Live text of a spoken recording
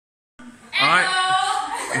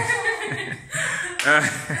My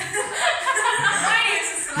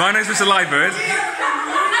name's Mr. Lightbird.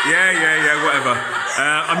 Yeah, whatever.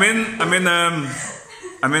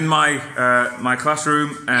 I'm in my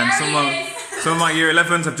classroom, and some of my Year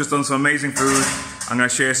 11s have just done some amazing food. I'm going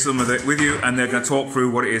to share some of it with you, and they're going to talk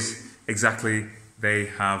through what it is exactly they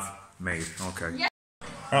have made. Okay. Yeah.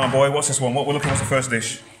 Right, my boy, what's this one? What we're looking at? What's the first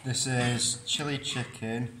dish? This is chili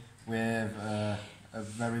chicken with a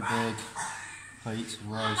very big plate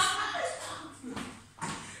of rice.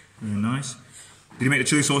 Very nice. Did you make the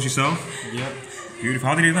chili sauce yourself? Yep. Beautiful.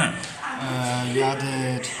 How did you do that? You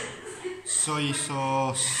added soy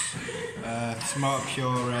sauce, tomato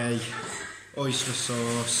puree, oyster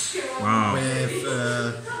sauce with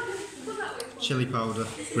chili powder.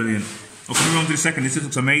 Brilliant. Okay, moving on to the second. This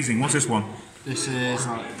looks amazing. What's this one? This is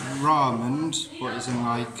like ramen, but it's in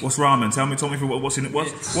like. What's ramen? Tell me through what's in it.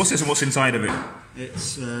 What's this and what's inside of it?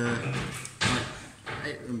 It's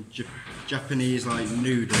Japanese like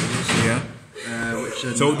noodles. Yeah. Which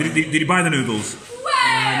are so did you buy the noodles?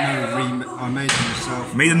 No, I made them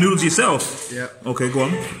myself. Made the noodles yourself? Yeah. Okay, go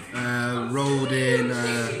on. Rolled in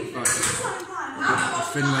like a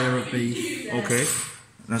thin layer of beef. Okay.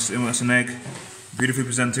 That's an egg. Beautifully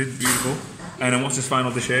presented. Beautiful. And then what's this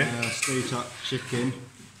final dish here? Stewed up chicken,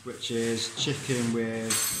 which is chicken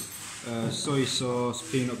with soy sauce,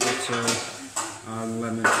 peanut butter and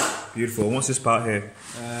lemon. Beautiful. And what's this part here?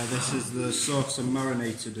 This is the sauce I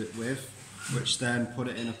marinated it with, which then put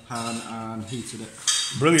it in a pan and heated it.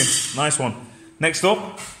 Brilliant. Nice one. Next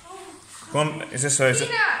up. Come on. Is this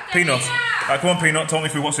peanut? Come on, Peanut. Talk me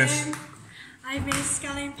through what's this. I made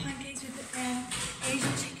scallion pancakes with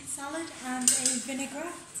Asian chicken salad and a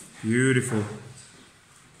vinaigrette. Beautiful.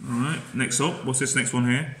 Alright, next up, what's this next one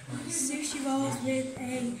here? Sushi rolls with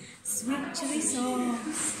a sweet chili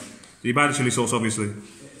sauce. Did you buy the chili sauce, obviously?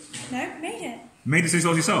 No, made it. Made the chili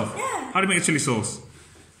sauce yourself? Yeah. How do you make a chili sauce?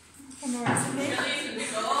 From a recipe.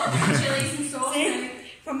 See?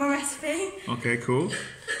 From a recipe. Okay, cool.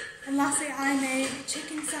 And lastly, I made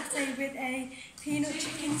chicken satay with a peanut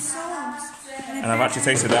chicken sauce. And I've actually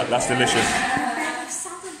tasted that, that's delicious. And a bit of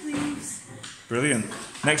salad leaves. Brilliant.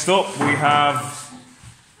 Next up, we have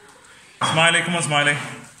Smiley. Come on, Smiley.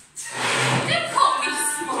 Don't call me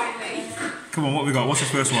Smiley. Come on, what have we got? What's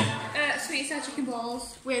this first one? Sweet sour chicken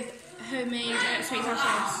balls with homemade sweet sour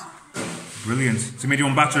sauce. Brilliant. So you made your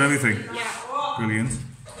own batter and everything? Yeah. Brilliant.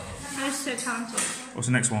 I was so talented. What's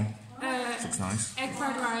the next one? Looks nice. Egg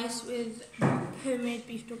fried rice with homemade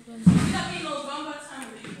beef dumplings.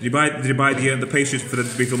 Did you buy the pastries for the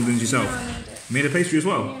beef dumplings yourself? No, I made it. You made a pastry as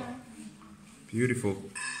well? Yeah. Beautiful.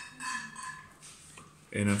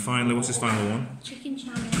 And then finally, what's this final one? Chicken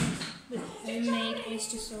channel with homemade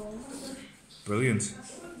oyster sauce. Brilliant.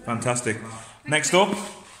 Fantastic. Next up,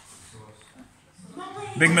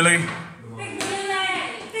 Big Millie.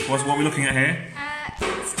 What are we looking at here?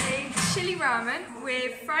 It's a chili ramen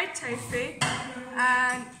with fried tofu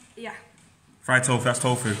and yeah. Fried tofu, that's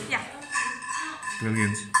tofu. Yeah.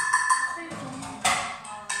 Brilliant.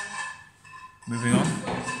 Moving on.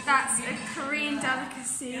 That's a Korean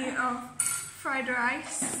delicacy of fried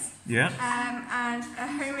rice. Yeah. And a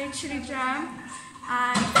homemade chili jam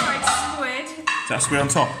and fried squid. Is that squid on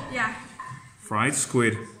top? Yeah. Fried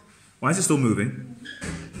squid. Why is it still moving?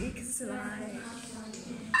 Because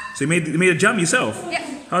So you made a jam yourself? yeah.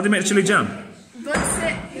 How did you make a chili jam? Blitz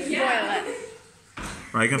it, boil it.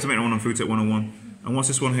 Right, you're going to have to make one on Food Tech 101. And what's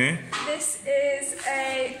this one here? This is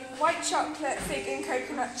a white chocolate fig and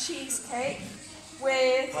coconut cheesecake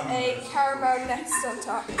with a caramel nest on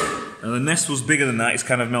top. And the nest was bigger than that. It's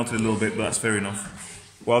kind of melted a little bit, but that's fair enough.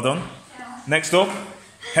 Well done. Next up,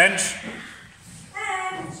 Hench.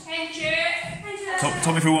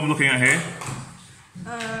 Talk me through what I'm looking at here.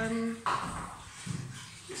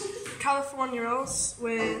 California rolls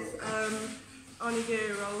with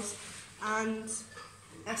onigiri rolls and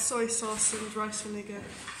a soy sauce and rice vinegar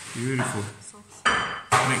Beautiful. sauce.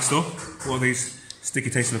 Next up, what are these sticky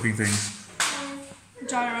taste looking things?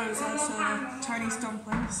 Gyros as Chinese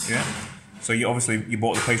dumplings. Yeah? So you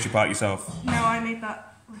bought the pastry part yourself? No, I made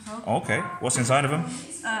that myself. Okay. What's inside of them?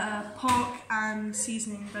 Pork and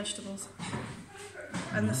seasoning vegetables.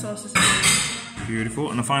 And the sauce is Beautiful.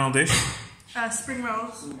 And the final dish? spring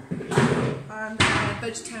rolls and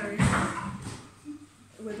vegetarian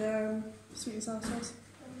with sweet and sour sauce.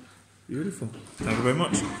 Beautiful. Thank you very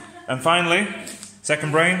much. And finally,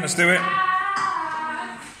 second brain. Let's do it.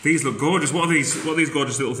 These look gorgeous. What are these? What are these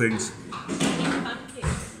gorgeous little things?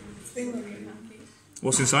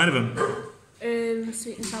 What's inside of them?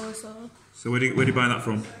 Sweet and sour sauce. So where do you buy that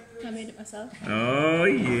from? I made it myself. Oh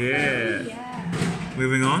yeah. Yeah.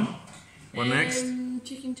 Moving on. What next?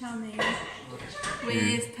 chicken chow mein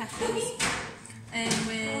with peppers and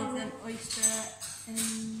with an oyster and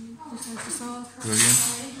just oyster sauce.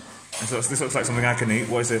 Brilliant. And so this looks like something I can eat.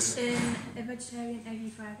 What is this? A vegetarian eggy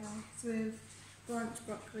fried rice with blanched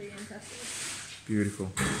broccoli and peppers.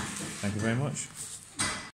 Beautiful. Thank you very much.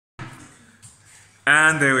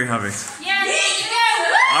 And there we have it. Yeah, there you go!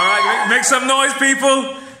 All right, make some noise,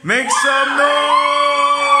 people. Make some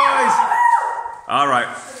noise. All right.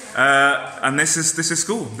 And this is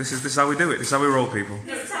school. This is how we do it. This is how we roll, people.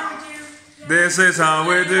 This is how we do. This is how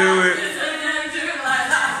we do it.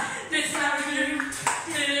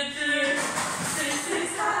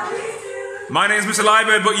 My name's Mr.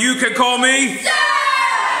 Liebert, but you can call me...